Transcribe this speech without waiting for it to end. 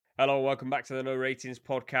Hello, welcome back to the No Ratings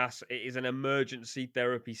podcast. It is an emergency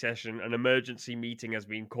therapy session. An emergency meeting has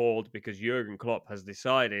been called because Jurgen Klopp has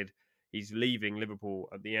decided he's leaving Liverpool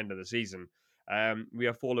at the end of the season. We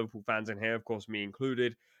have 4 Liverpool fans in here, of course, me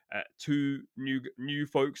included. 2 new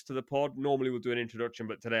folks to the pod. Normally we'll do an introduction,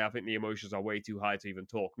 but today I think the emotions are way too high to even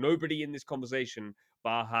talk. Nobody in this conversation,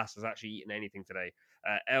 bar Haas, has actually eaten anything today.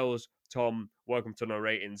 Els, Tom, welcome to No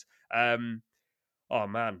Ratings. Oh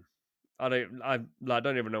man, I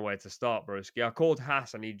don't even know where to start, broski. I called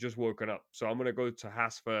Haas and he'd just woken up, so I'm gonna go to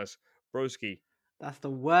Haas first, broski. That's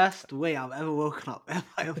the worst way I've ever woken up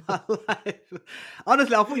ever in my life.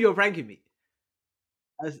 Honestly, I thought you were pranking me.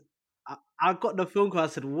 I got the phone call. I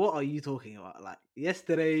said, "What are you talking about?" Like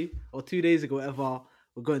yesterday or 2 days ago, whatever.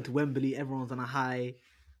 We're going to Wembley. Everyone's on a high,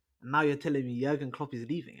 and now you're telling me Jurgen Klopp is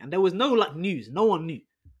leaving, and there was no news. No one knew.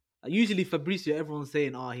 Like, usually Fabrizio, everyone's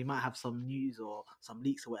saying, "Oh, he might have some news or some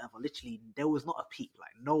leaks or whatever." Literally, there was not a peep.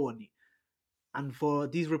 Like no one knew. And for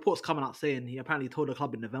these reports coming out saying he apparently told the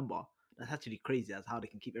club in November, that's actually crazy as how they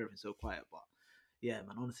can keep everything so quiet. But yeah,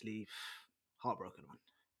 man, honestly, heartbroken,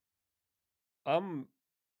 man.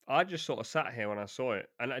 I just sort of sat here when I saw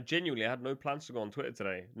it, and I genuinely had no plans to go on Twitter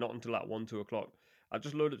today, not until like 1, 2 o'clock. I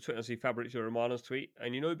just loaded Twitter and see Fabrizio Romano's tweet,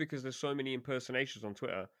 and because there's so many impersonations on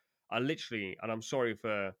Twitter, I literally, and I'm sorry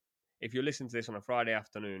for if you're listening to this on a Friday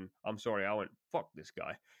afternoon, I'm sorry, I went, fuck this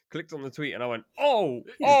guy. Clicked on the tweet and I went, oh,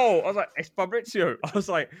 I was like, it's Fabrizio. I was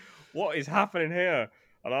like, what is happening here?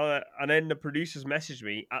 And then the producers messaged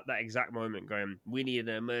me at that exact moment going, we need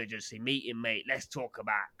an emergency meeting, mate. Let's talk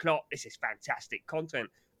about Klopp. This is fantastic content.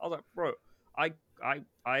 I was like, bro, I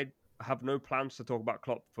have no plans to talk about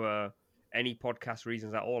Klopp for any podcast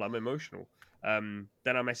reasons at all. I'm emotional. Then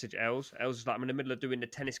I messaged Els. Els is like, I'm in the middle of doing the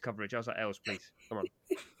tennis coverage. I was like, Els, please, come on.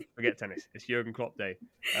 Forget tennis. It's Jurgen Klopp day.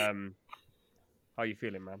 How are you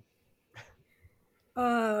feeling, man?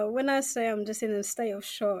 When I say I'm just in a state of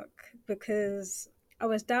shock because I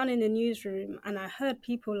was down in the newsroom and I heard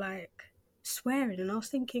people like swearing and I was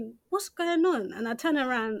thinking, what's going on? And I turn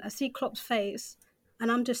around, I see Klopp's face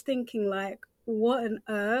and I'm just thinking like, what on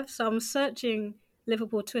earth? So I'm searching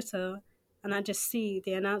Liverpool Twitter and I just see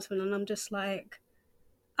the announcement and I'm just like,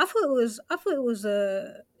 I thought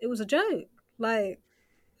it was a joke. Like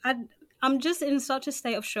I'm just in such a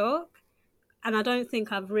state of shock and I don't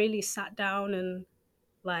think I've really sat down and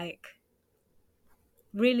like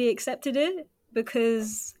really accepted it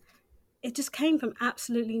because it just came from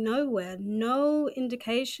absolutely nowhere. No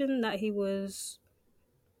indication that he was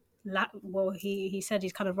he said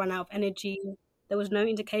he's kind of run out of energy. There was no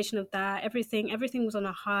indication of that. Everything was on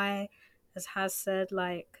a high, as Has said.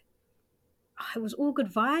 Like it was all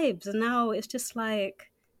good vibes, and now it's just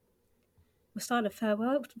like we're starting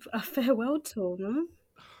a farewell tour, man.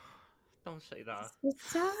 Don't say that.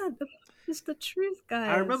 It's sad. It's the truth, guys.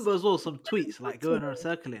 I remember as well some tweets like going around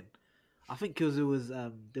circling. I think it was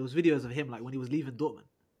there was videos of him like when he was leaving Dortmund,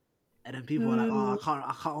 and then people were like, "Oh,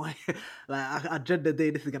 I can't wait! Like I dread the day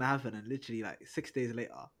this is gonna happen." And literally like 6 days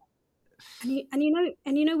later, And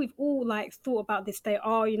you know, we've all like thought about this day.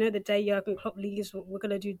 Oh, you know, the day Jurgen Klopp leaves, we're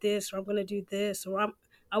gonna do this, or I'm gonna do this, or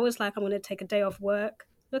I was like, I'm gonna take a day off work.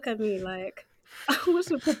 Look at me, like I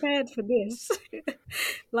wasn't prepared for this.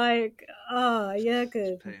 Like,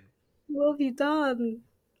 Jurgen, what have you done?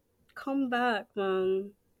 Come back,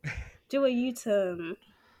 man. Do a U-turn.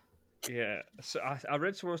 Yeah, so I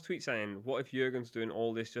read someone's tweet saying, "What if Jurgen's doing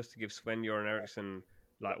all this just to give Sven Göran Eriksson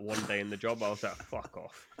like one day in the job?" I was like, "Fuck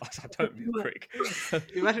off!" I was like, "Don't be a prick."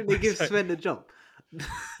 imagine they give Sven the job,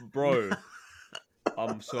 bro.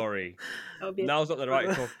 I'm sorry. Now's not the right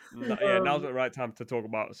now's not the right time to talk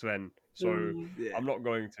about Sven. So I'm not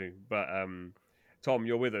going to. But Tom,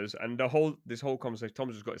 you're with us, and this whole conversation,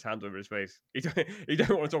 Tom's just got his hands over his face. He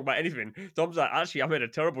don't want to talk about anything. Tom's like, actually, I made a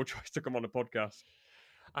terrible choice to come on the podcast.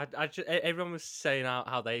 Everyone was saying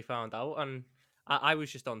how they found out, and I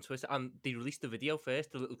was just on Twitter, and they released the video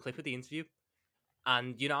first, the little clip of the interview.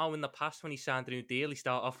 And you know how in the past when he signed a new deal, he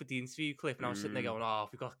started off with the interview clip, and I was sitting there going, "Oh,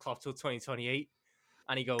 we've got Klopp till 2028,"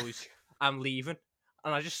 and he goes, "I'm leaving,"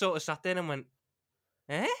 and I just sort of sat there and went,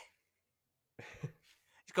 "Eh?"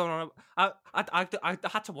 He's going on. I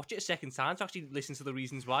had to watch it a second time to actually listen to the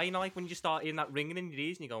reasons why. You know, like when you just start hearing that ringing in your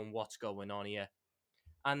ears, and you're going, "What's going on here?"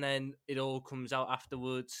 And then it all comes out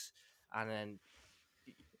afterwards, and then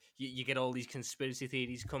you get all these conspiracy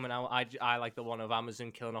theories coming out. I like the one of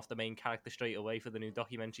Amazon killing off the main character straight away for the new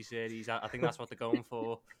documentary series. I think that's what they're going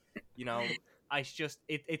for. You know,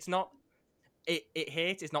 it's not. It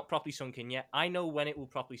hurts. It's not properly sunk in yet. I know when it will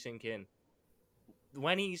properly sink in.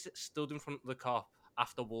 When he's stood in front of the cop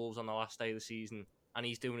after Wolves on the last day of the season, and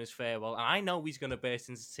he's doing his farewell, and I know he's going to burst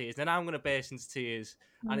into tears, then I'm going to burst into tears,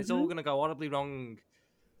 and it's all Mhm. going to go horribly wrong.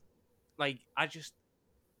 Like,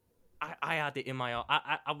 I had it in my...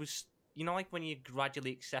 I was... You know, like when you're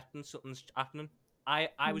gradually accepting something's happening?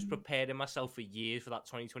 I was preparing myself for years for that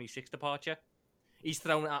 2026 departure. He's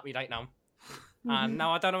throwing it at me right now. And Mhm.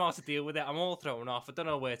 now I don't know how to deal with it. I'm all thrown off. I don't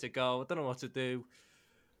know where to go. I don't know what to do.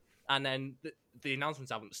 And then the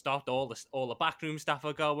announcements haven't stopped. All the backroom staff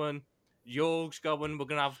are going. Jorg's going. We're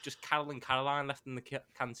gonna have just Carol and Caroline left in the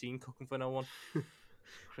canteen cooking for no one.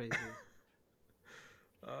 Crazy.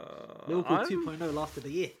 Uh, Liverpool I'm 2.0 lasted a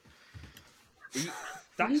year.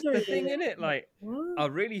 That's the thing, Wondering, innit? Like, what? I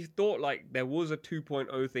really thought like there was a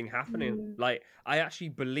 2.0 thing happening. Mm. Like, I actually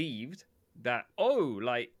believed that, oh,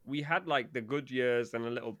 like we had like the good years and a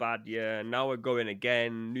little bad year, and now we're going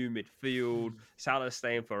again. New midfield, Salah's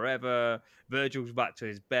staying forever. Virgil's back to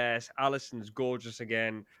his best. Alisson's gorgeous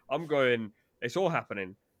again. I'm going. It's all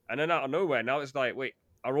happening, and then out of nowhere, now it's like, wait.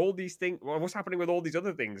 Are all these things? What's happening with all these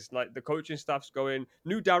other things? Like the coaching staff's going,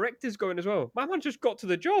 new directors going as well. My man just got to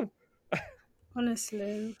the job.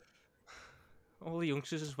 Honestly, All the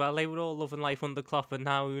youngsters as well. They were all loving life under Klopp, and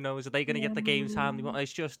now who knows? Are they going to get the game time they want?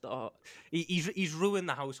 It's just he's ruined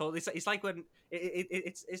the household. It's like when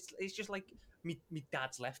it's just like me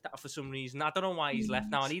dad's left for some reason. I don't know why he's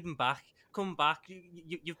left now. I need him back. Come back.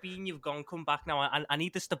 You've gone. Come back now. I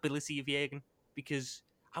need the stability of Jurgen, because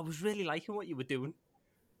I was really liking what you were doing.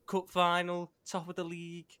 Cup final, top of the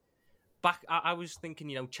league. Back. I was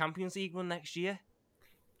thinking, Champions League run next year.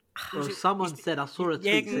 Bro, someone said, I saw a tweet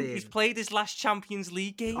Jurgen, saying... he's played his last Champions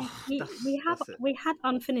League game. Oh, we that's it. had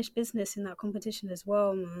unfinished business in that competition as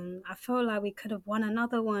well, man. I feel like we could have won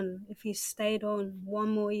another one if he stayed on one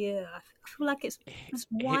more year. I feel like it's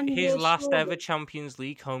one His year last short. ever Champions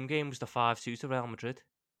League home game was the 5-2 to Real Madrid.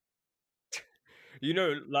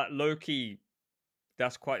 Like low-key,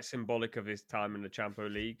 that's quite symbolic of his time in the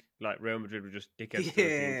Champions League. Like Real Madrid were just dickheads to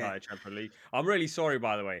the entire Champions League. I'm really sorry,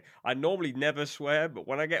 by the way. I normally never swear, but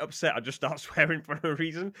when I get upset, I just start swearing for no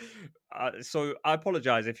reason. So I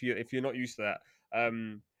apologize if you're not used to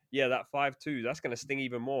that. Yeah, that 5-2, that's going to sting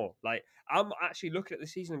even more. Like, I'm actually looking at the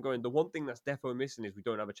season and going, the one thing that's defo missing is we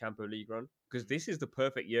don't have a Champions League run, because this is the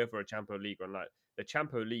perfect year for a Champions League run. Like, the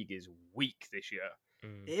Champions League is weak this year.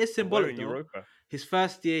 It is But we're symbolic, in though. Europa. His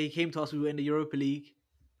first year, he came to us, we were in the Europa League.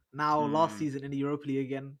 Now, last Hmm. season in the Europa League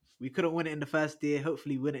again. We couldn't win it in the first year.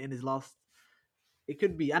 Hopefully, win it in his last. It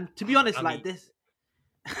could be. And to be honest, I like mean- this.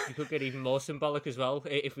 You could get even more symbolic as well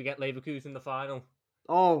if we get Leverkusen in the final.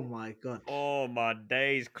 Oh my god. Oh my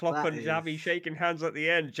days! Klopp That and Xavi is- shaking hands at the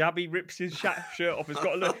end. Xavi rips his shirt off. He's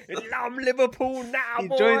got a look. I'm Liverpool now, He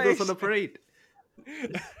boys. joins us on the parade.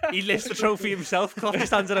 He lifts the trophy himself. Klopp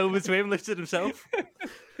just hands it over to him, lifts it himself.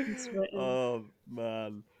 It's written. Oh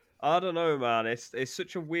man, I don't know, man. It's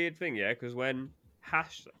such a weird thing, yeah. Because when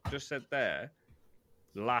Hash just said there,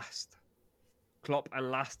 last, Klopp and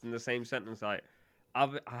last in the same sentence, like I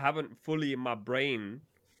haven't fully in my brain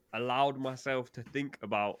allowed myself to think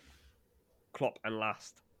about Klopp and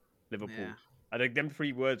last Liverpool. Yeah. I think them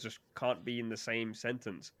three words just can't be in the same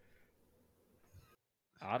sentence.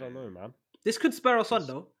 I don't know, man. This could spur us on, It's-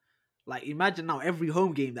 though. Like, imagine now every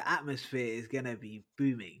home game, the atmosphere is gonna be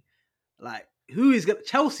booming. Like, who is gonna?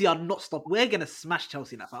 Chelsea are not stopped. We're gonna smash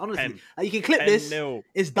Chelsea in that fight. Honestly, 10. like, you can clip this. 10-0.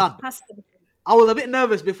 It's done. Has to be. I was a bit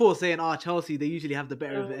nervous before saying, Chelsea, they usually have the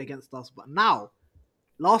better of it against us. But now,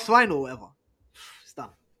 last final or whatever, it's done.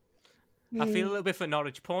 I feel a little bit for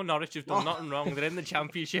Norwich. Poor Norwich have done Oh. nothing wrong. They're in the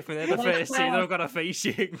Championship and they're the They're first team that first. have got to face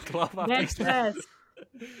Jurgen Klopp. after They're he's left.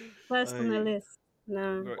 first on the Aye. list.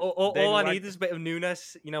 No. Right, All David I Wagner- need is a bit of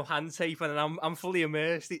Nunes, hand tape, and I'm fully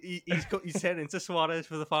immersed. He's turned into Suarez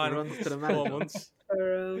for the final runs to the 4 manager. months.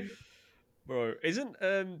 Bro,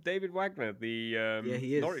 isn't David Wagner the Yeah,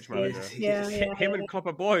 he is. Norwich He manager? is. Yeah, yeah. Him and Klopp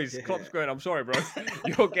are boys. Yeah. Klopp's going, I'm sorry, bro.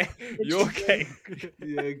 You're getting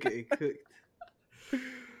Yeah, getting cooked.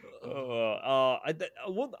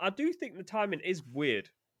 I do think the timing is weird,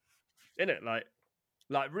 isn't it?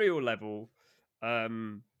 Like real level,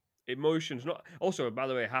 emotions. Not also. By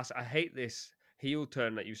the way, Haas, I hate this heel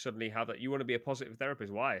turn that you suddenly have. That you want to be a positive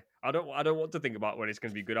therapist. Why? I don't want to think about when it's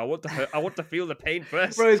going to be good. I want to hurt. I want to feel the pain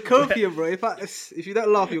first. Bro, it's copium, bro. If you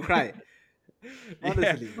don't laugh, you'll cry.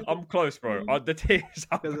 Honestly. Yeah, I'm close, bro. The tears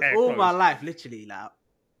are Because very all close. my life, literally, like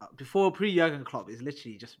before pre-Jurgen Klopp, it's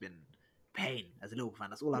literally just been pain as a Liverpool fan.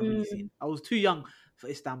 That's all I've really seen. I was too young for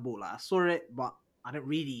Istanbul. Like, I saw it, but I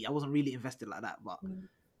wasn't really invested like that. But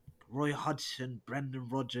Roy Hodgson, Brendan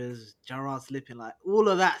Rodgers, Gerrard slipping, like all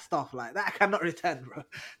of that stuff, like that cannot return, bro.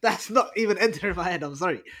 That's not even entering my head. I'm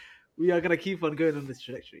sorry. We are gonna keep on going on this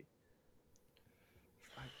trajectory.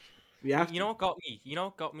 We have You to. know what got me? You know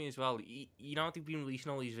what got me as well? You know they've been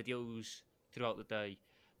releasing all these videos throughout the day.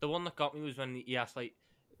 The one that got me was when he asked, like,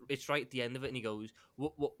 it's right at the end of it, and he goes,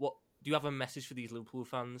 what? Do you have a message for these Liverpool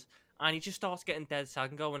fans?" And he just starts getting dead sad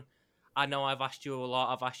and going, "I know I've asked you a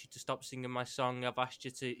lot. I've asked you to stop singing my song. I've asked you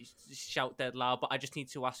to shout dead loud, but I just need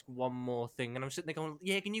to ask one more thing." And I'm sitting there going,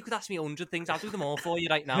 "Yeah, you could ask me 100 things. I'll do them all for you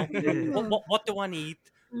right now. Yeah. What do I need?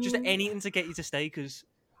 Just Mm, anything to get you to stay, because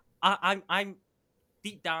I'm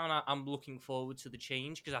deep down, I'm looking forward to the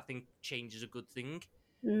change because I think change is a good thing.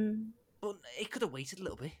 mm. But it could have waited a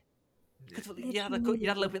little bit. Literally. You had a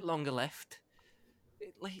little bit longer left.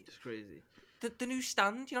 Like It's crazy. the new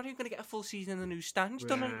stand, you're not even going to get a full season in the new stand.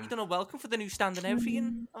 Yeah. You done a welcome for the new stand and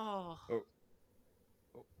everything. Oh, Oh,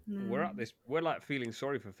 we're at Mm. this. We're like feeling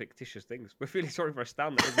sorry for fictitious things. We're feeling sorry for a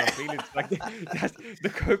stand that doesn't have feelings. Like that's, the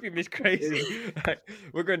copium is crazy. Like,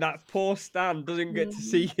 we're going, that poor stand doesn't get to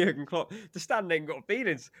see Jurgen Klopp. The stand ain't got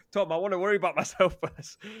feelings. Tom, I want to worry about myself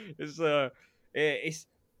first. It's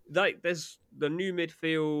like there's the new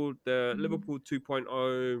midfield, the Liverpool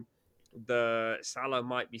 2.0. The Salah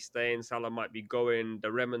might be staying, Salah might be going. The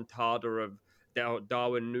remontada of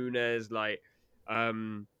Darwin Núñez, like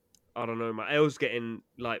I don't know. My Elle's getting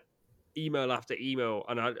like email after email,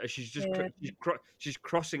 and she's just Yeah. she's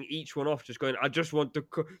crossing each one off, just going, "I just want to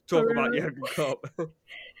For talk about real. Jurgen Klopp."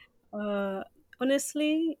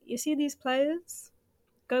 Honestly, you see these players?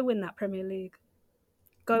 Go win that Premier League.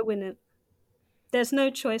 Go win it. There's no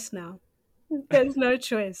choice now. There's no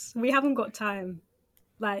choice. We haven't got time.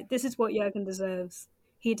 Like, this is what Jurgen deserves.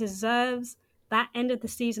 He deserves that end of the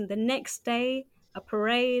season. The next day, a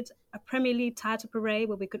parade, a Premier League title parade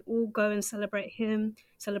where we could all go and celebrate him,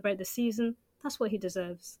 celebrate the season. That's what he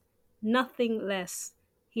deserves. Nothing less.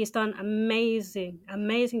 He's done amazing,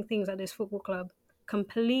 amazing things at this football club.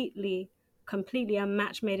 Completely, completely a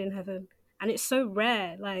match made in heaven. And it's so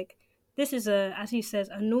rare. Like, this is as he says,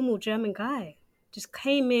 a normal German guy. Just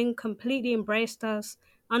came in, completely embraced us,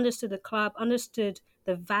 understood the club, understood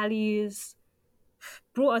the values,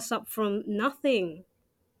 brought us up from nothing,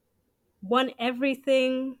 won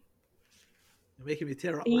everything. You're making me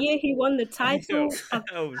tear up, The man. year he won the I know. title,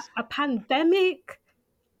 Els. a pandemic.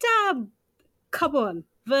 Damn, come on,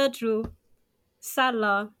 Virgil,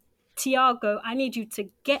 Salah, Thiago. I need you to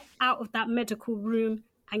get out of that medical room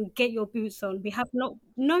and get your boots on. We have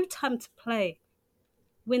no time to play.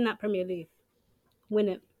 Win that Premier League. Win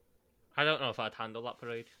it. I don't know if I'd handle that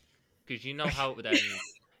parade because you know how it would end.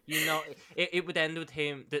 You know, it would end with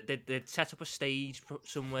him. They'd set up a stage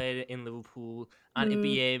somewhere in Liverpool, and it'd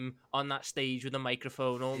be him on that stage with a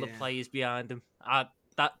microphone, all the Yeah. players behind him.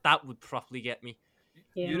 That would properly get me.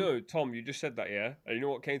 Yeah. You know, Tom, you just said that, yeah? And you know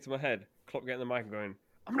what came to my head? Klopp getting the mic and going,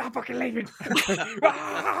 "I'm not fucking leaving."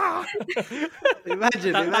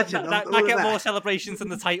 Imagine, imagine. That all of get that. more celebrations than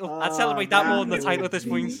the title. I'd Oh, celebrate that more than the that title would at this be-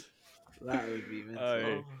 point. That would be mental.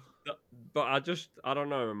 Aye. But I don't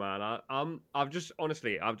know, man. I've just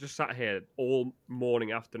sat here all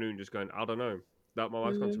morning, afternoon, just going, I don't know. That my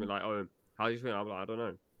wife's come to me like, "Oh, how do you feel?" I'm like, "I don't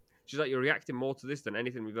know." She's like, "You're reacting more to this than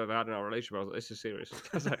anything we've ever had in our relationship." I was like, "This is serious."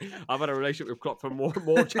 I was like, "I've had a relationship with Klopp for more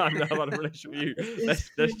time than I've had a relationship with you.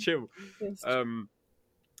 Let's chill." It's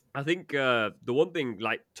I think the one thing,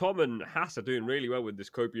 like Tom and Haas are doing really well with this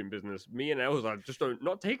copium business. Me and Els are just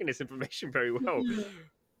not taking this information very well.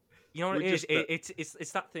 You know what We're it is? just,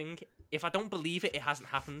 It's that thing. If I don't believe it, it hasn't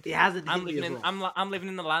happened. It hasn't hit I'm me living as in well. I'm living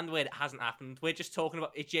in the land where it hasn't happened. We're just talking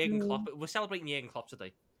about it's Jurgen Klopp. We're celebrating Jurgen Klopp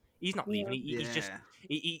today. He's not leaving. He's just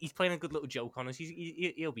he's playing a good little joke on us.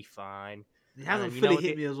 He'll be fine. It hasn't And you fully know,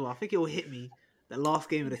 hit me as well. I think it will hit me the last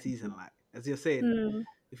game of the season. Like as you're saying,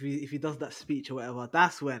 if he does that speech or whatever,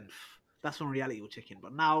 that's when reality will check in.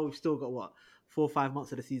 But now we've still got what 4 or 5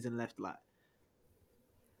 months of the season left. Like,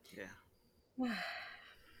 yeah,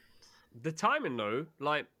 the timing though,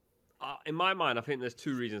 like in my mind, I think there's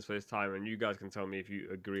two reasons for this timing, and you guys can tell me if you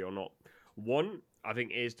agree or not. One, I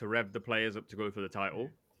think, is to rev the players up to go for the title,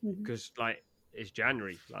 because like it's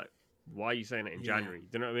January. Like, why are you saying it in January?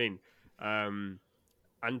 Do you know what I mean?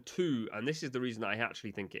 And two, and this is the reason I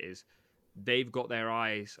actually think it is, they've got their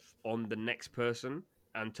eyes on the next person,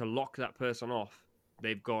 and to lock that person off,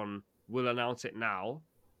 they've gone, "We'll announce it now,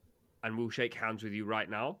 and we'll shake hands with you right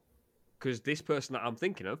now," because this person that I'm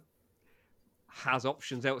thinking of has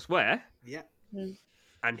options elsewhere. yeah.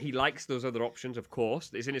 And he likes those other options, of course.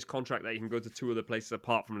 It's in his contract that he can go to 2 other places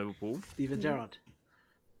apart from Liverpool. Steven Gerrard.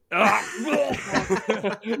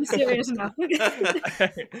 I'm serious now.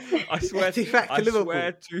 I swear Getting back to I Liverpool.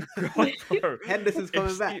 swear to God, bro. Henderson's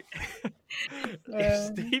coming back.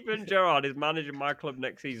 If Steven Gerrard is managing my club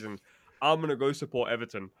next season, I'm gonna go support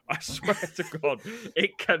Everton. I swear to God,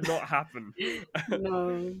 it cannot happen.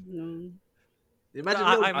 No, no. Imagine a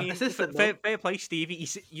I, little I mean, assistant fair, though. fair play, Stevie.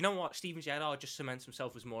 You know what? Steven Gerrard just cements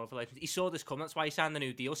himself as more of a legend. He saw this come. That's why he signed the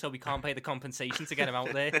new deal, so we can't pay the compensation to get him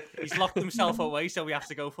out there. He's locked himself away, so we have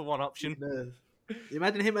to go for one option. No.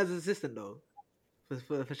 Imagine him as an assistant though for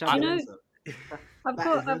Do Xabi you know? Alonso. I've That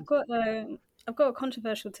got is I've mental. got a I've got a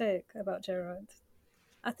controversial take about Gerard.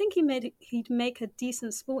 I think he'd make a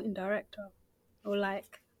decent sporting director, or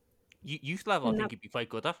like Youth level, I in think that he'd be quite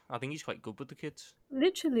good at. I think he's quite good with the kids.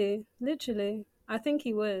 literally. I think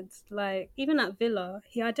he would. Like even at Villa,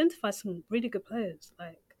 he identified some really good players.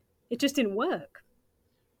 Like it just didn't work.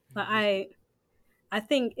 Like I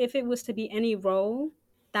think if it was to be any role,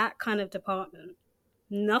 that kind of department,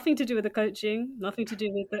 nothing to do with the coaching, nothing to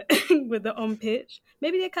do with the with the on pitch,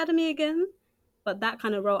 maybe the academy again, but that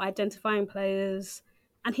kind of role, identifying players.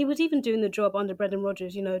 And he was even doing the job under Brendan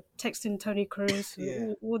Rodgers, texting Tony Cruz and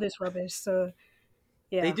Yeah. all this rubbish. So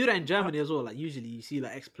They yeah. do that in Germany as well. Like usually you see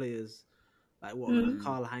like ex players like like Mhm.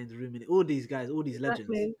 Karl Heinz Rummenigge, all these guys, all these legends,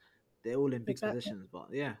 Exactly. they're all in big Exactly. positions. But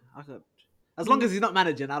yeah, I could, as long Mm. as he's not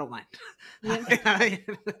managing, I don't mind. Yeah.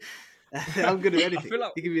 I'm good with I anything. feel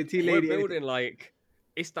like He can be a tea we're lady, anything. building like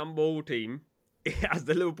Istanbul team as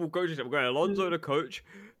the Liverpool coaches. We're going Alonso Mm. the coach,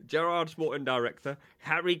 Gerard sporting director,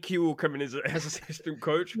 Harry Q will come in as assistant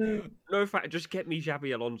coach. Mm. No fact, just get me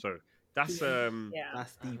Xabi Alonso. That's Yeah.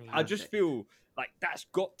 That's I the mean, I just perfect. feel like that's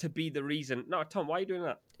got to be the reason. No, Tom, why are you doing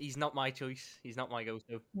that? He's not my choice. He's not my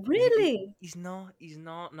go-to. Really? He's not. He's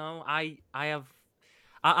not. No, I have.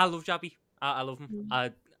 I love Jabby. I love him.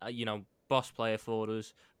 Mm. Boss player for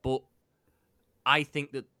us. But I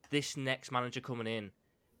think that this next manager coming in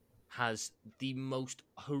has the most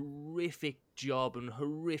horrific job and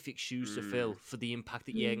horrific shoes to fill for the impact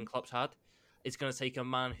that Jurgen Mm. Klopp's had. It's going to take a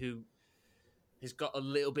man who has got a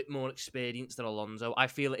little bit more experience than Alonso. I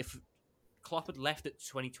feel if Klopp had left at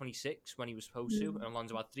 2026 when he was supposed to, and Mm.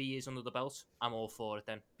 Alonso had 3 years under the belt, I'm all for it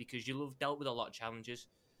then, because you'll have dealt with a lot of challenges.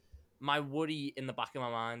 My worry in the back of my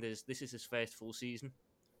mind is this is his first full season.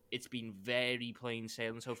 It's been very plain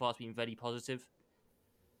sailing so far. It's been very positive.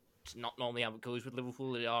 It's not normally how it goes with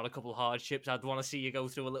Liverpool. There are a couple of hardships. I'd want to see you go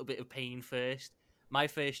through a little bit of pain first. My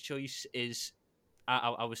first choice is,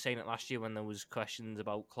 I was saying it last year when there was questions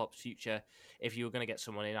about Klopp's future. If you were going to get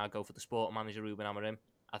someone in, I'd go for the sport manager, Ruben Amorim.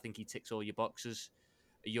 I think he ticks all your boxes.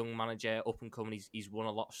 A young manager, up and coming. He's won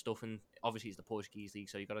a lot of stuff, and obviously it's the Portuguese league,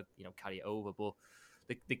 so you got to carry it over. But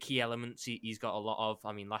the key elements he's got a lot of.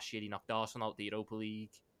 I mean, last year he knocked Arsenal out the Europa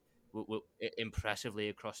League, impressively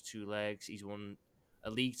across 2 legs. He's won a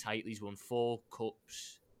league title. He's won 4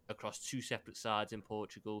 cups across 2 separate sides in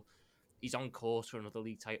Portugal. He's on course for another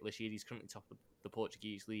league title this year. He's currently top of the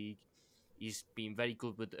Portuguese league. He's been very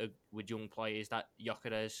good with young players. That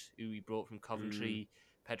Gyökeres, who he brought from Coventry,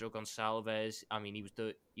 Pedro Gonçalves. I mean, he was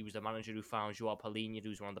the manager who found Joao Palhinha,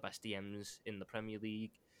 who's one of the best DMs in the Premier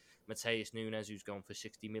League. Mateus Nunes, who's gone for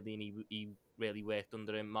 60 million. He really worked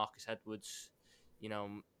under him. Marcus Edwards,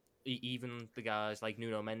 even the guys like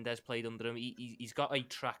Nuno Mendes played under him. He's got a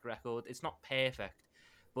track record. It's not perfect,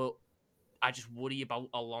 but I just worry about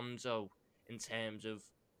Alonso in terms of,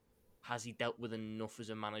 has he dealt with enough as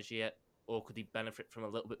a manager yet, or could he benefit from a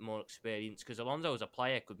little bit more experience? Because Alonso as a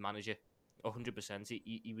player could manage it 100%.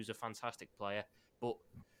 He was a fantastic player, but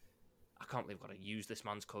I can't believe I've got to use this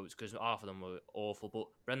man's quotes because half of them were awful. But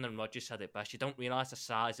Brendan Rodgers said it best: you don't realise the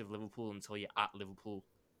size of Liverpool until you're at Liverpool.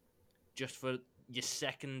 Just for your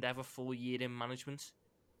second ever full year in management,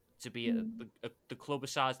 to be at the club of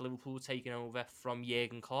size Liverpool taking over from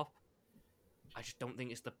Jurgen Klopp, I just don't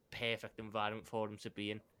think it's the perfect environment for him to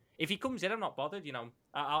be in. If he comes in, I'm not bothered.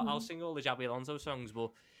 I'll sing all the Xabi Alonso songs,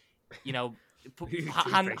 but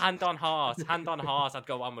hand on heart, I'd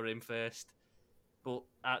go Amorim first. But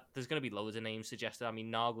there's going to be loads of names suggested. I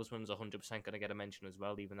mean, Nagelsmann's 100% going to get a mention as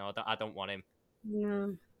well, even though I don't want him.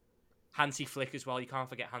 No. Hansi Flick as well. You can't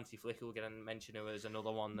forget Hansi Flick will get a mention as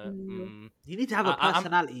another one that. You need to have a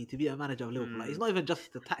personality to be a manager of Liverpool. Like, it's not even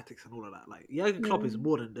just the tactics and all of that. Like Jurgen Klopp is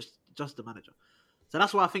more than just the manager. So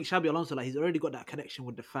that's why I think Xabi Alonso, like, he's already got that connection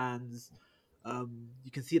with the fans.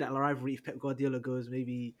 You can see that rivalry if Pep Guardiola goes,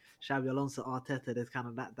 maybe Xabi Alonso, Arteta. There's kind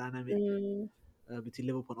of that dynamic between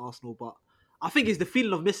Liverpool and Arsenal. But I think it's the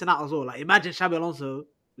feeling of missing out as well. Like, imagine Xabi Alonso,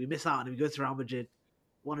 we miss out and we go to Real Madrid,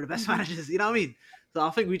 one of the best managers. You know what I mean? So I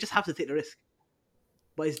think we just have to take the risk.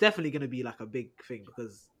 But it's definitely going to be like a big thing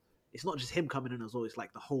because it's not just him coming in as well. It's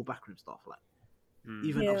like the whole backroom stuff. Like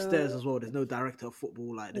even upstairs as well. There's no director of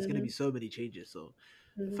football. Like there's going to be so many changes. So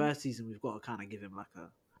the first season we've got to kind of give him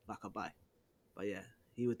like a bye. But yeah,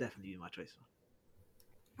 he would definitely be my choice.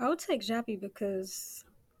 I would take Xabi because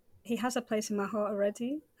he has a place in my heart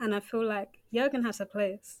already, and I feel like Jurgen has a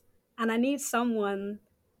place, and I need someone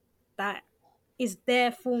that is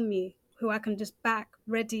there for me, who I can just back,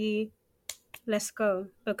 ready, let's go.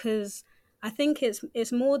 Because I think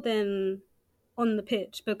it's more than on the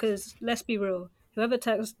pitch. Because let's be real, whoever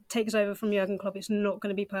takes over from Jurgen Klopp is not going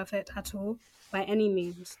to be perfect at all by any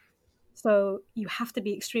means. So you have to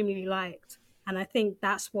be extremely liked, and I think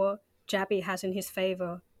that's what Jabby has in his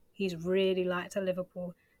favour. He's really liked at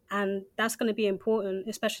Liverpool, and that's going to be important,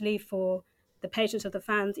 especially for the patience of the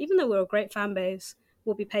fans. Even though we're a great fan base,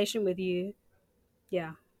 we'll be patient with you.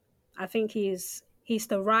 Yeah, I think he's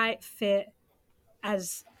the right fit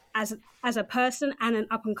as as a person and an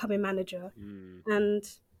up and coming manager. Mm. And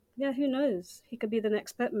yeah, who knows? He could be the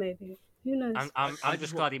next Pep, maybe. Who I'm knows? I'm I I'm just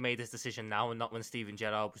just want. glad he made this decision now and not when Steven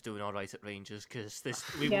Gerrard was doing all right at Rangers, because this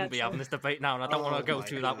we Yeah, wouldn't be having true. this debate now, and I don't want Oh to go my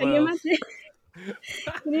through that god. Can you world. imagine?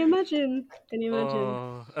 Can you imagine? Can you imagine?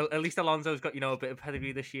 Oh, at least Alonso's got a bit of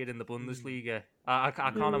pedigree this year in the Bundesliga. I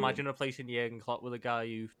can't Mm, imagine replacing Jurgen Klopp with a guy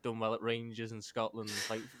who's done well at Rangers and Scotland.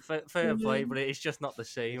 Like fair play, mm, but it's just not the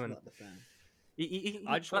same. It's And not the same.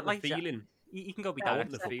 I just want the like feeling. he can go be I that's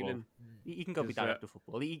want the director of exactly football. feeling He can go be because director of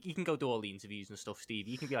football. He can go do all the interviews and stuff, Steve.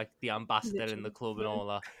 You can be like the ambassador in the literally. club and Yeah. all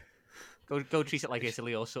that. Go treat it like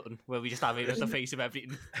Italy or something, where we just have him as the face of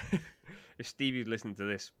everything. if Stevie's listening to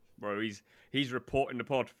this, bro, he's reporting the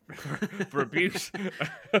pod for abuse.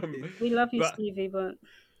 um, We love you, but Stevie, but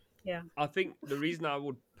yeah. I think the reason I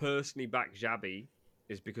would personally back Xabi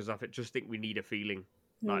is because just think we need a feeling.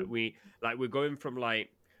 Like Mm, we're going from like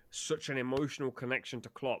such an emotional connection to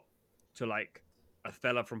Klopp to like a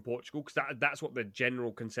fella from Portugal, because that's what the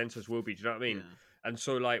general consensus will be. Do you know what I mean? Yeah. And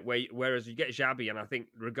so like whereas you get Xabi, and I think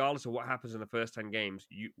regardless of what happens in the first 10 games,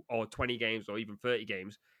 or 20 games or even 30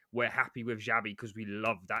 games, we're happy with Xabi because we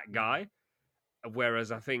love that guy.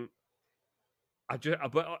 Whereas I think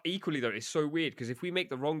but equally though, it's so weird because if we make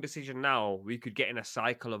the wrong decision now, we could get in a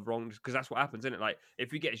cycle of wrong, because that's what happens, isn't it? Like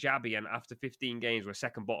if we get Xabi and after 15 games we're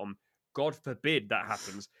second bottom, God forbid that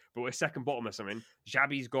happens, but we're second bottom or something.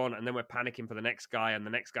 Xabi's gone, and then we're panicking for the next guy and the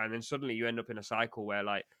next guy, and then suddenly you end up in a cycle where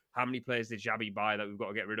like, how many players did Xabi buy that we've got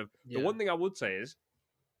to get rid of? The Yeah. one thing I would say is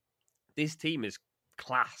this team is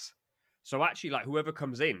class. So actually, like whoever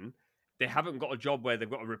comes in, they haven't got a job where they've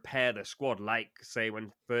got to repair the squad, like say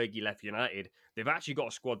when Fergie left United. They've actually got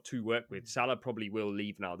a squad to work with. Salah probably will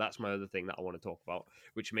leave now. That's my other thing that I want to talk about,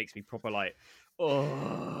 which makes me proper like,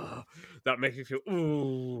 oh, that makes me feel,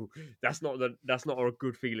 ooh, that's not a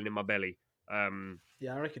good feeling in my belly.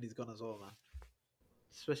 Yeah, I reckon he's gone as well, man.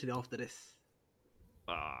 Especially after this.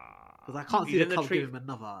 Because I ah, can't see he's the in the club give tree. him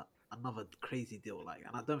another crazy deal, like,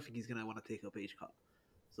 and I don't think he's gonna want to take a page cut.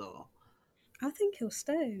 So, I think he'll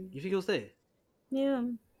stay. you think he'll stay? Yeah,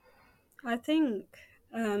 I think.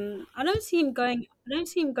 I don't see him going. I don't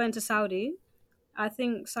see him going to Saudi. I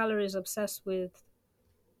think Salah is obsessed with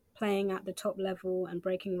playing at the top level and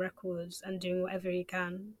breaking records and doing whatever he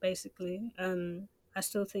can, basically. I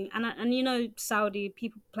still think, and you know, Saudi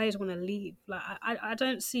players want to leave. Like I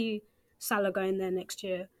don't see Salah going there next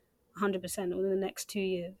year, 100% or in the next 2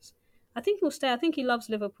 years. I think he'll stay. I think he loves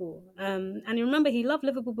Liverpool. And you remember he loved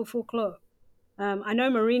Liverpool before Klopp. I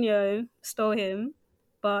know Mourinho stole him,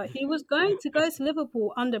 but he was going to go to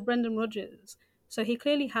Liverpool under Brendan Rodgers. So he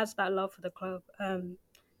clearly has that love for the club. And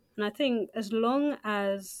I think as long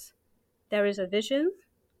as there is a vision,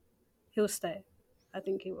 he'll stay. I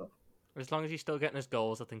think he will. As long as he's still getting his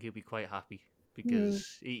goals, I think he'll be quite happy. Mm,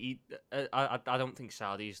 Because I don't think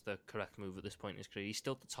Saudi is the correct move at this point in his career. He's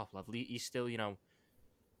still at the top level. He's still,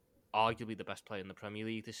 arguably the best player in the Premier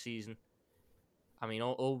League this season. I mean,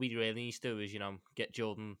 all we really need to do is, get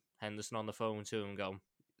Jordan Henderson on the phone to him and go,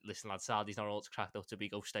 listen, lad, Saudi's not all it's cracked up to be.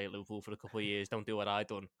 Go stay at Liverpool for a couple of years. Don't do what I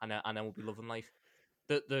done. And then we'll be loving life.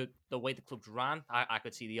 The way the club's ran, I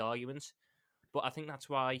could see the arguments. But I think that's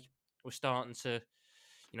why we're starting to,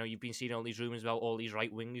 you've been seeing all these rumours about all these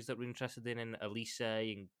right wingers that we're interested in Elise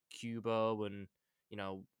and Cubo and,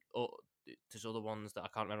 oh, there's other ones that I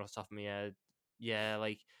can't remember off the top of my head. Yeah,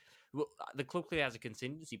 like, well, the club clearly has a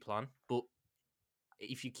contingency plan, but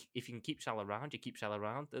if you can keep Salah around, you keep Salah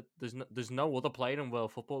around. There's no other player in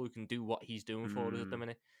world football who can do what he's doing for us at the Mm,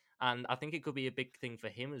 minute, and I think it could be a big thing for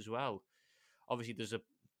him as well. Obviously, there's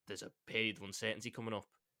a period of uncertainty coming up.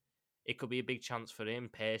 It could be a big chance for him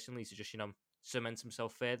personally to just cement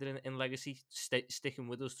himself further in legacy, sticking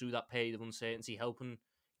with us through that period of uncertainty, helping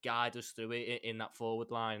guide us through it in that forward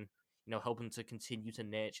line. Helping to continue to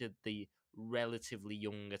nurture the relatively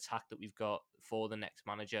young attack that we've got for the next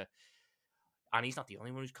manager. And he's not the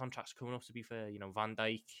only one whose contract's coming up, to be fair. Van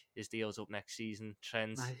Dijk, his deal's up next season.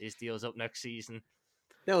 Trent, Nice. his deal's up next season.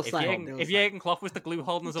 They'll If sign. Jurgen, They'll if sign. Jurgen Klopp was the glue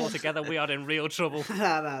holding us all together, we are in real trouble.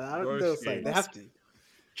 Nah, I don't think they'll Broski. sign. They have to.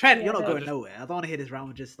 Trent, you're not Yeah, going nowhere. I don't want to hear this Real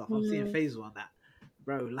Madrid stuff. I'm seeing Faisal on that,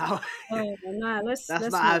 bro. oh nah, let's That's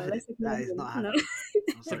let's not not. happening. Let's ignore That is him. not No. happening.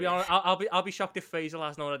 I'm To sorry. be honest, I'll be shocked if Faisal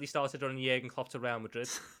hasn't already started running Jurgen Klopp to Real Madrid.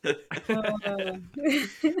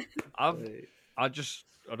 Oh. I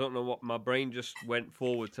don't know what my brain just went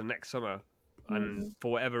forward to next summer, and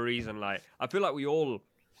for whatever reason, like I feel like we all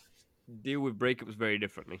deal with breakups very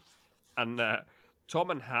differently. And Tom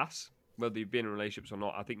and Haas, whether you've been in relationships or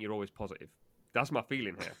not, I think you're always positive. That's my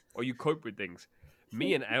feeling here. Or you cope with things.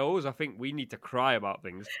 Me and Els, I think we need to cry about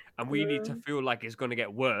things, and we need to feel like it's going to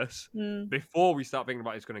get worse before we start thinking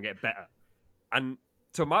about it's going to get better. And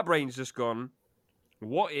so my brain's just gone,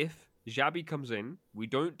 what if Xabi comes in, we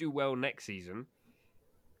don't do well next season,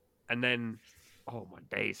 and then, oh my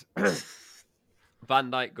days, Van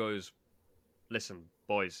Dijk goes, listen,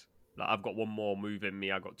 boys, like, I've got one more move in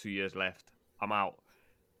me. I've got 2 years left. I'm out.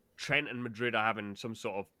 Trent and Madrid are having some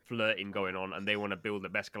sort of flirting going on, and they want to build the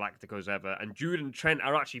best Galacticos ever. And Jude and Trent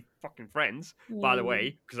are actually fucking friends, by the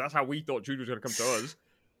way, because that's how we thought Jude was going to come to us.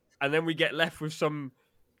 And then we get left with some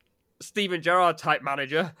Steven Gerrard type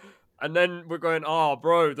manager. And then we're going, oh,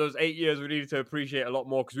 bro, those 8 years we needed to appreciate a lot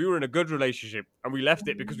more because we were in a good relationship and we left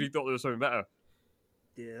it because we thought there was something better.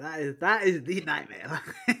 Yeah, that is the nightmare.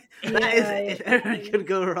 That is, if everything could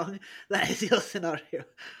go wrong, that is your scenario.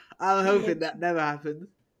 I'm hoping that never happens.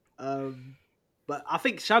 But I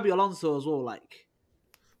think Xabi Alonso as well, like,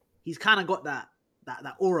 he's kind of got that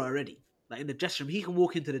aura already. Like, in the dressing room, he can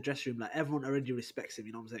walk into the dressing room, like, everyone already respects him,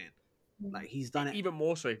 you know what I'm saying? Like, he's done it. Even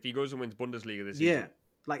more so if he goes and wins Bundesliga this Yeah. season.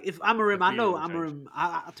 Like, if Amorim, The I know feeling will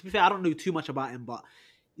Amorim, to be fair, I don't know too much about him, but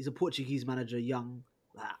he's a Portuguese manager, young.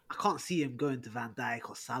 Like, I can't see him going to Van Dijk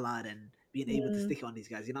or Salah and being able to stick it on these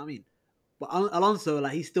guys, you know what I mean? But Alonso,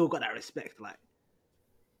 like, he's still got that respect, like.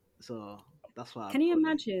 So, that's why. Can you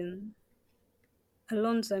imagine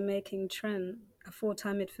Alonso making Trent a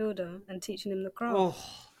full-time midfielder and teaching him the craft? Oh,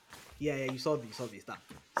 yeah, you sold me. It's done.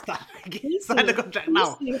 Sign the contract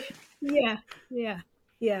now. Yeah.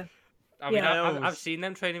 I mean, I've seen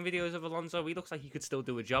them training videos of Alonso. He looks like he could still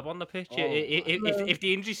do a job on the pitch. If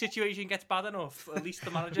the injury situation gets bad enough, at least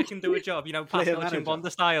the manager can do a job. You know, Pascal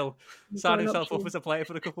Chimbonda style, sign himself up as a player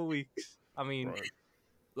for a couple of weeks. I mean,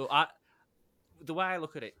 look, the way I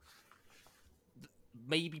look at it,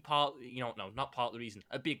 maybe part, not part of the reason.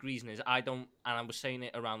 A big reason is I was saying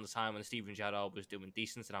it around the time when Steven Gerrard was doing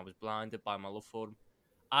decent and I was blinded by my love for him.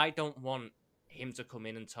 I don't want him to come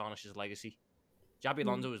in and tarnish his legacy. Xabi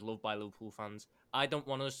Alonso is loved by Liverpool fans. I don't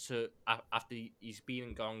want us to, after he's been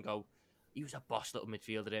and gone, go, he was a boss little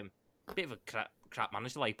midfielder him. Bit of a crap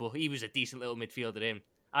manager, like, but he was a decent little midfielder him.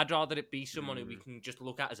 I'd rather it be someone who we can just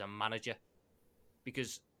look at as a manager.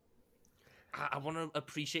 Because I want to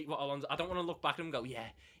appreciate what Alonso... I don't want to look back at him and go, yeah,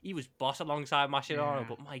 he was boss alongside Mascherano,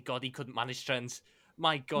 but my God, he couldn't manage trends.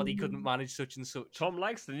 My God, he couldn't manage such and such. Tom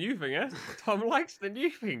likes the new thing, eh? Tom likes the new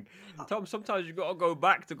thing. Tom, sometimes you've got to go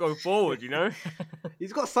back to go forward, you know?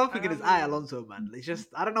 He's got something in his eye, Alonso, man. It's just,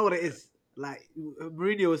 I don't know what it is. Like,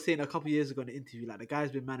 Mourinho was saying a couple of years ago in an interview, like, the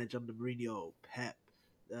guy's been managed under Mourinho, Pep,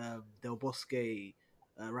 Del Bosque,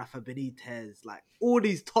 Rafa Benitez, like, all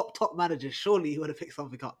these top managers. Surely he would have picked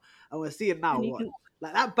something up. And we're seeing now,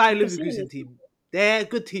 like, that Bayer Leverkusen team, they're a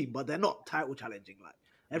good team, but they're not title challenging, like.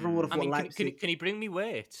 Everyone would have thought Leipzig. Can he bring me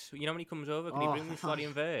weight? You know when he comes over, can he bring me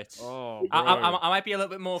Florian Wirtz? Oh, I might be a little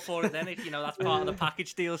bit more for it then if that's part of the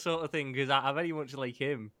package deal sort of thing because I very much like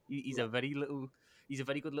him. He's a very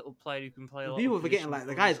good little player who can play a lot. People are forgetting like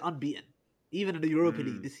the guy is unbeaten, even in the Europa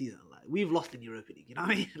League this season. Like we've lost in Europa League, you know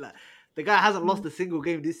what I mean? Like the guy hasn't lost a single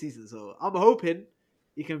game this season, so I'm hoping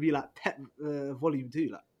he can be like Pep Volume 2,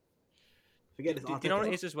 like. Do you know what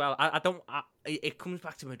it is as well? It comes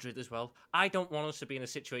back to Madrid as well. I don't want us to be in a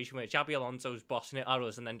situation where Xabi Alonso's bossing it at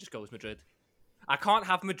us and then just goes Madrid. I can't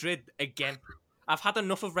have Madrid again. I've had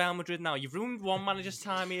enough of Real Madrid now. You've ruined one manager's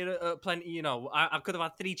time here plenty, you know. I could have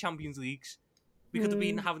had 3 Champions Leagues. We could have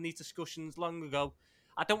been having these discussions long ago.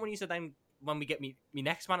 I don't want you to then, when we get me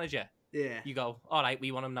next manager, you go, all right,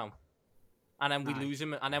 we want him now. And then we lose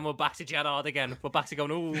him, and then we're back to Gerrard again. We're back to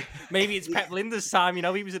going, oh, maybe it's Pep Linder's time. You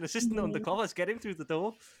know, he was an assistant under Klopp. Let's get him through the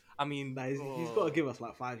door. I mean... he's got to give us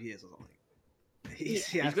like 5 years or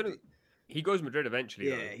something. He goes Madrid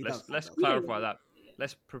eventually, though. Let's clarify that.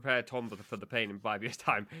 Let's prepare Tom for the pain in 5 years'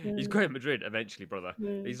 time. He's going Madrid eventually, brother.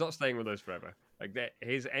 He's not staying with us forever. Like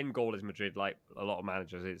his end goal is Madrid, like a lot of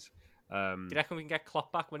managers is. Do you reckon we can get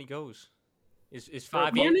Klopp back when he goes? Is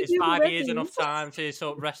 5 years enough time to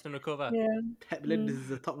sort of rest and recover? Yeah. Pep Linders is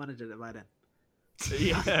a top manager by then.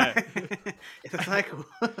 Yeah. It's a cycle.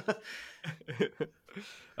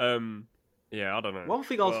 Yeah, I don't know. One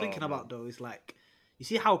thing I was Oh, thinking man. about though is like, you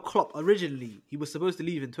see how Klopp originally he was supposed to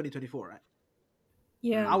leave in 2024, right?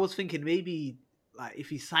 Yeah. I was thinking maybe like if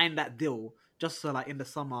he signed that deal just so like in the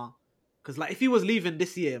summer, because like if he was leaving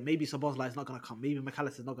this year, maybe Szoboszlai is not gonna come, maybe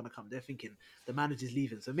McAllister's not gonna come. They're thinking the manager's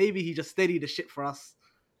leaving, so maybe he just steadied the ship for us,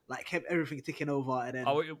 like kept everything ticking over, and then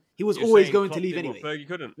Oh, he was you're always saying going to Klopp leave did what anyway. Fergie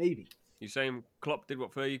couldn't? Maybe, You're saying Klopp did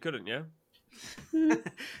what Fergie couldn't, yeah?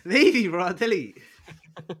 maybe, bro. I tell you,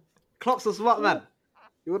 Klopp's a smart man.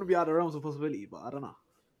 He wouldn't be out of the realms of possibility, but I don't know.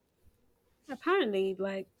 Apparently,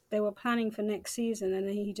 like they were planning for next season, and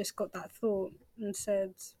then he just got that thought and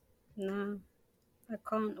said, "Nah, I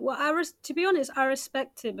can't." Well, to be honest, I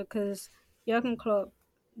respect it because Jurgen Klopp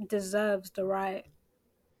deserves the right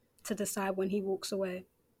to decide when he walks away,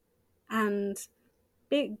 and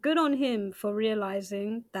good on him for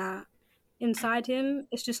realizing that inside him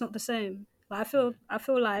it's just not the same. Like, I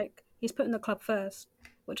feel like he's putting the club first,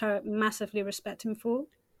 which I massively respect him for.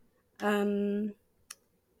 Um,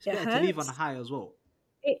 It's it better to leave on a hurts. high as well.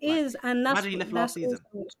 It Like, is, and imagine he left last that's season.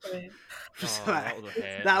 also what's great. So, Oh, like, that would have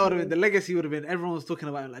hurt. that would have been the legacy. Would have been everyone was talking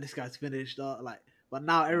about him like this guy's finished. Like, but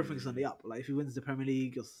now everything's on the up. Like if he wins the Premier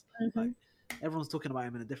League, like everyone's talking about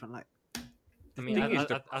him in a different light. I mean, thing is,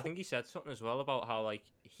 I think he said something as well about how like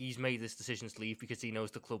he's made this decision to leave because he knows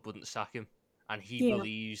the club wouldn't sack him, and he Yeah.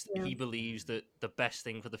 believes that the best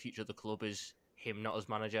thing for the future of the club is him not as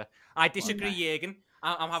manager. I disagree, Jürgen.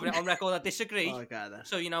 I'm having it on record. I disagree. Oh, God, then.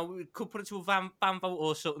 So we could put it to a van vote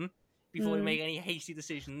or something before we Mm. make any hasty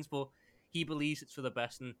decisions. But he believes it's for the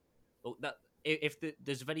best, and look, that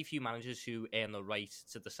there's very few managers who earn the right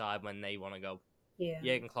to decide when they want to go. Yeah.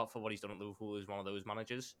 Jurgen Klopp, for what he's done at Liverpool, is one of those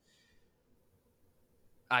managers.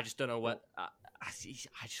 I just don't know what. I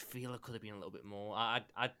just feel it could have been a little bit more.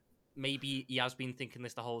 Maybe he has been thinking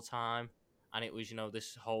this the whole time, and it was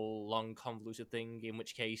this whole long convoluted thing. In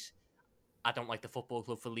which case, I don't like the football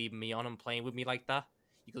club for leaving me on and playing with me like that.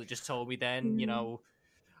 You could have just told me then.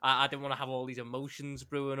 I didn't want to have all these emotions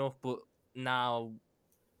brewing up, but now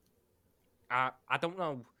I don't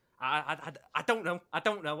know. I don't know. I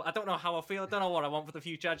don't know. I don't know how I feel. I don't know what I want for the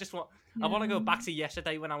future. I want to go back to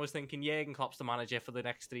yesterday when I was thinking Jurgen Klopp's the manager for the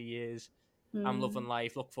next 3 years. I'm loving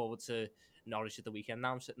life. Look forward to Norwich at the weekend.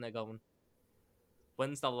 Now I'm sitting there going,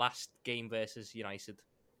 when's the last game versus United?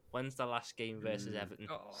 When's the last game versus Everton?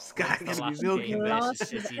 Sky When's the gonna be last milking game this.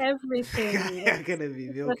 versus Last of City? everything. Sky gonna be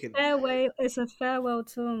milking. It's a farewell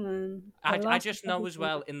tour, man. I just know as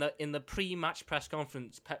well in the pre-match press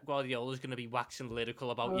conference, Pep Guardiola is going to be waxing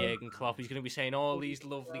lyrical about Jurgen Klopp. He's going to be saying all these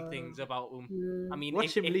lovely things about him. I mean,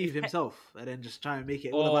 Watch him leave if Pep- himself and then just try and make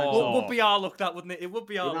it all about himself. would be our luck, that wouldn't it? It would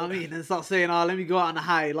be our You know luck. what I mean? And start saying, "Oh, let me go out on a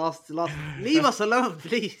high." Last. Leave us alone,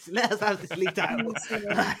 please. Let us have this league title.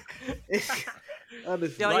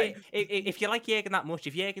 Honestly, If you like Jurgen that much,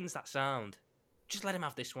 if Jurgen's that sound, just let him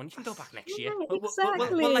have this one. You can go back next year. Yeah, exactly.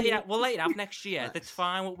 We'll let you have next year. That's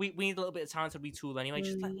fine. We need a little bit of time to retool anyway.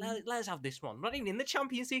 Just let us have this one. We're not even in the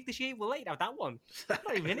Champions League this year. We'll let you have that one. We're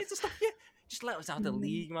not even in it to stop you. Just let us have the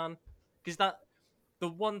league, man. Because the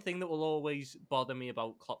one thing that will always bother me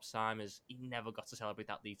about Klopp's time is he never got to celebrate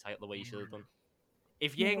that league title the way he should have done.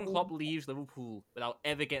 If Jurgen Klopp leaves Liverpool without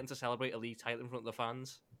ever getting to celebrate a league title in front of the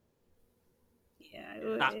fans,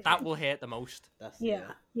 that will hurt the most. Yeah.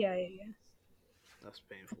 That's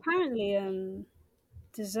painful. Apparently,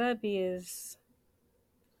 De Zerbi is.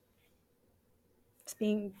 It's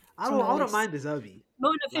being. I don't mind De Zerbi.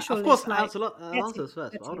 Not an official of course, list, answers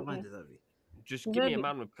first, but I don't mind De Zerbi. Just give me a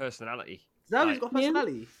man with personality. Zerbi's got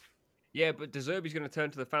personality. Yeah, but De Zerbi's going to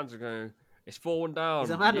turn to the fans and go, "It's 4-1 down." He's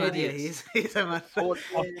a man, you man. Yeah, idiots." he's a man.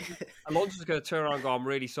 Alonso's going to turn around and go, "I'm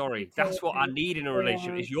really sorry. That's what I need in a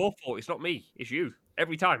relationship. It's your fault. It's not me. It's you.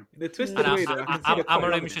 Every time." In a twisted way, though.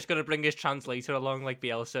 Amarim's just going to bring his translator along like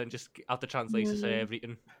Bielsa and just have the translator say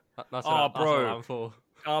everything. That's what I'm for.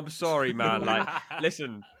 I'm sorry, man. Like,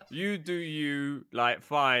 listen, you do you, like,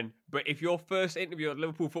 fine. But if your first interview at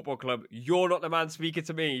Liverpool Football Club, you're not the man speaking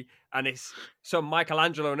to me, and it's some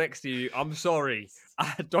Michelangelo next to you, I'm sorry.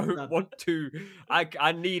 I don't want to.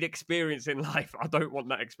 I need experience in life. I don't want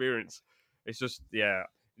that experience. It's just, yeah.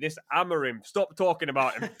 This Amarim, stop talking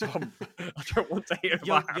about him, Tom. I don't want to hear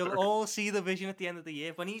about him. You'll all see the vision at the end of the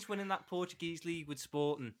year. When he's winning that Portuguese league with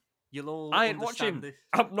Sporting, you'll all I ain't watching. this.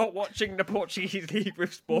 I'm not watching the Portuguese league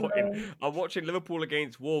with Sporting. No. I'm watching Liverpool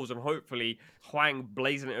against Wolves and hopefully Hwang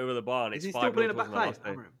blazing it over the bar. Is he still playing a back line?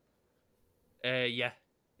 Yeah.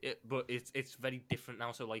 But it's very different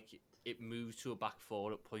now. So, like, it moves to a back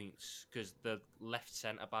four at points because the left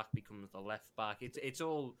centre back becomes the left back.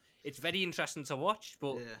 It's very interesting to watch,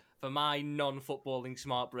 but Yeah. for my non-footballing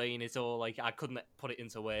smart brain, it's all like I couldn't put it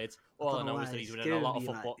into words. I All don't I know know why is that he's it's winning a scaring lot of me,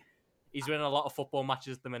 like- football. He's winning a lot of football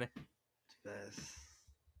matches at the minute.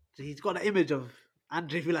 He's got the image of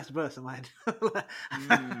Andre Villas-Boas in mind.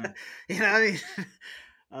 Mm. You know what I mean?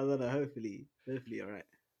 I don't know. Hopefully, all right.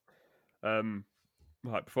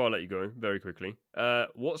 Right, before I let you go, very quickly,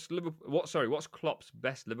 what's Klopp's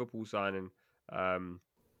best Liverpool signing? Mine's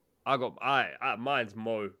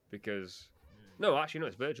Mo because no, actually no,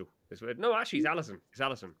 it's Virgil. No, actually it's Allison. It's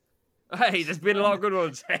Allison. Hey, there's been a lot of good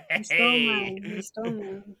ones. Hey. He's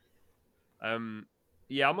Stallman.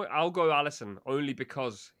 Yeah, I'll go Allison only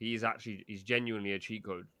because he's genuinely a cheat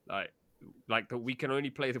code. Like that we can only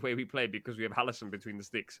play the way we play because we have Allison between the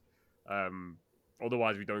sticks.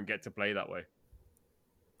 Otherwise we don't get to play that way.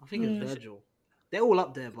 I think it's Virgil. They're all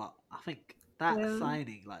up there, but I think that Yeah.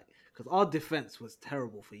 signing, like, because our defense was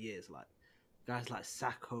terrible for years. Like, guys like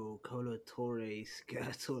Sacco, Colo Torre,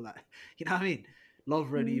 Skirtle, like, you know what I mean?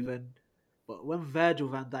 Lovren even. But when Virgil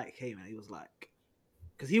van Dijk came in, he was like,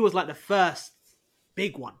 because he was like the first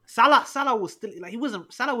big one. Salah was still, like,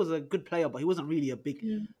 Salah was a good player, but he wasn't really a big,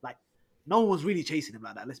 like, no one was really chasing him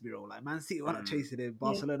like that. Let's be real. Like, Man City were not chasing him.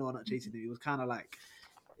 Barcelona were not chasing him. He was kind of like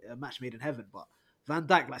a match made in heaven. But Van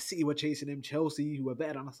Dijk, like, City were chasing him. Chelsea, who were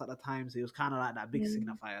better than us at the time, so he was kind of like that big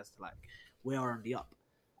signifier as to, like, we are on the up.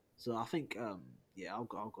 So I think, I'll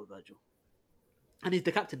go Virgil. And he's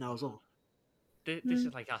the captain now as well. This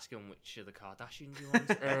is like asking which of the Kardashians you want.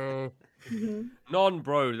 None,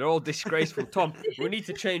 bro. They're all disgraceful. Tom, we need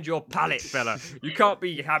to change your palette, fella. You can't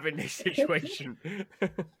be having this situation.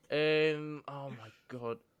 Oh my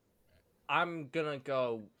god. I'm gonna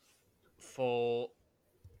go for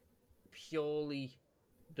purely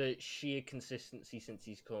the sheer consistency since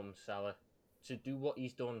he's come, Salah. To do what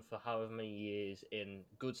he's done for however many years in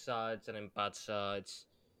good sides and in bad sides,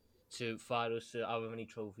 to fire us to however many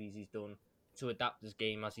trophies he's done, to adapt his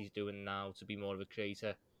game as he's doing now, to be more of a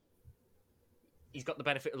creator. He's got the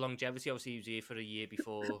benefit of longevity. Obviously, he was here for a year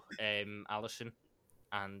before Alisson,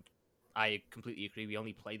 and I completely agree. We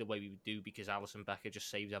only play the way we do because Alisson Becker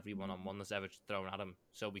just saves every one-on-one that's ever thrown at him.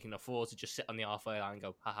 So we can afford to just sit on the halfway line and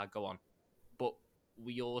go, haha, go on. But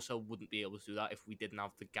we also wouldn't be able to do that if we didn't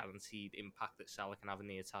have the guaranteed impact that Salah can have in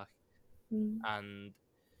the attack. And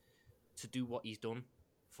to do what he's done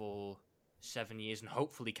for 7 years and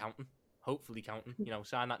hopefully counting,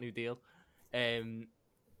 sign that new deal.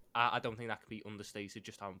 I don't think that can be understated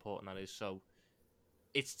just how important that is. So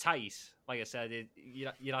it's tight. Like I said,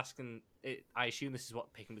 you're asking. I assume this is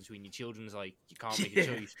what picking between your children's like. You can't make a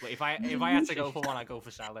choice. But if I had to go for one, I'd go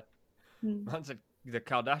for Salah. Man said the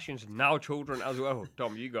Kardashians now children as well.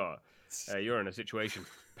 Tom, you're in a situation.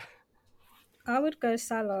 I would go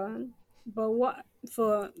Salah, but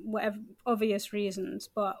for whatever obvious reasons.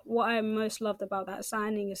 But what I most loved about that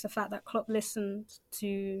signing is the fact that Klopp listened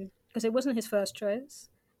to, because it wasn't his first choice,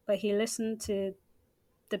 but he listened to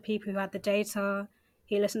the people who had the data.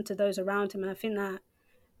 He listened to those around him, and I think that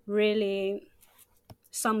really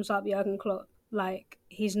sums up Jurgen Klopp. Like,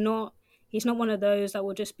 he's not one of those that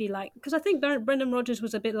will just be like, because I think Brendan Rodgers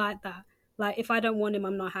was a bit like that. Like, if I don't want him,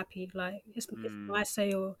 I'm not happy. Like, it's my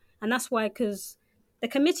say, and that's why, because the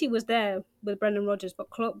committee was there with Brendan Rodgers, but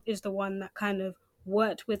Klopp is the one that kind of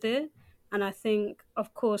worked with it. And I think,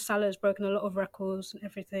 of course, Salah's broken a lot of records and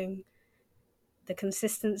everything. The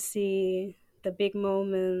consistency, the big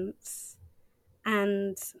moments,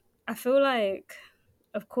 and I feel like,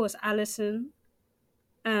 of course, Alisson.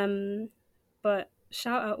 But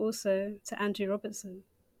shout out also to Andrew Robertson.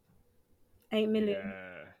 8 million.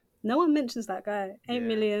 Yeah. No one mentions that guy. 8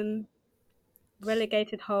 million,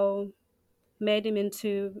 relegated Hull, made him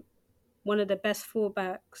into one of the best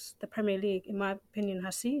fullbacks the Premier League, in my opinion,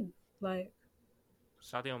 has seen. Like,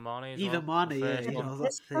 Sadio Mane as Even well. Mane, The first one. I was about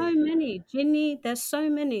there's to say. so many. Ginny, there's so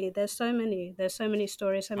many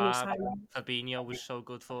stories, so many signings. Fabinho was so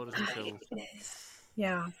good for us until...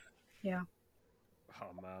 Yeah.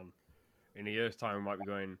 Oh man, in a year's time we might be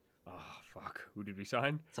going, oh fuck, who did we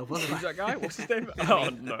sign? So what's Who's that? that guy? What's his name? Oh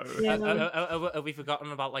no. Yeah. Have we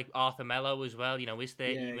forgotten about like Arthur Mello as well? You know, his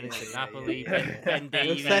 30 minutes at Napoli, yeah. Ben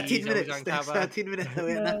Davies, 13 minutes. Ozan There's Kabak. 13 minutes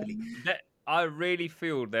away at Napoli. I really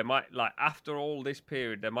feel there might, like, after all this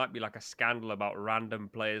period, there might be like a scandal about random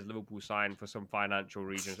players Liverpool signed for some financial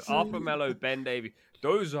reasons. Arthur Mello, Ben Davies,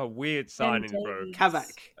 those are weird signings, bro.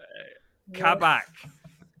 Kabak.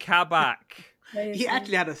 Kabak. He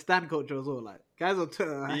actually had a stand culture as well. Like, guys on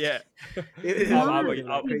Twitter. Yeah. It is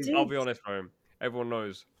I'll crazy. be honest, bro. Everyone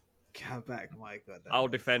knows Kabak, my God. I'll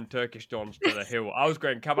defend Turkish Dons to the hill. I was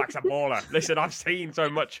going, Kabak's a baller. Listen, I've seen so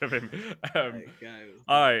much of him. All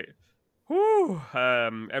right. Whew.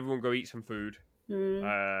 Everyone go eat some food.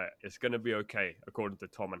 It's going to be okay, according to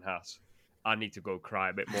Tom and Haas. I need to go cry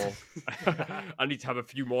a bit more. I need to have a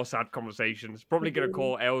few more sad conversations. Probably going to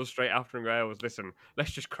call Els straight after and go, Els, listen,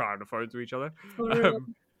 let's just cry on the phone to each other. For real.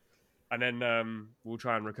 And then we'll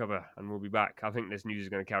try and recover and we'll be back. I think this news is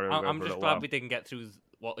going to carry on. I'm just glad we didn't get through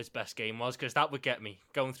what his best game was, because that would get me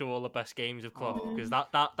going through all the best games of Klopp, because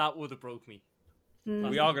that would have broke me.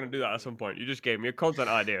 We are going to do that at some point. You just gave me a content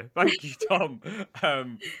idea. Thank you, Tom.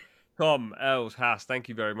 Tom, Els, Haas, thank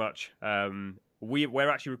you very much. We're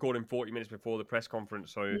actually recording 40 minutes before the press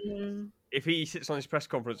conference, so if he sits on his press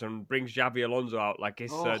conference and brings Xavi Alonso out like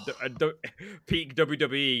it's peak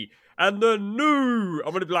WWE and the new,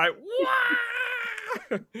 I'm going to be like,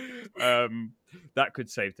 "Wah!" That could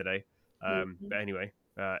save today. But anyway,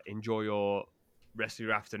 enjoy your rest of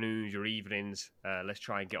your afternoons, your evenings. Let's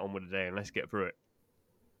try and get on with the day and let's get through it.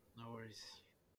 No worries.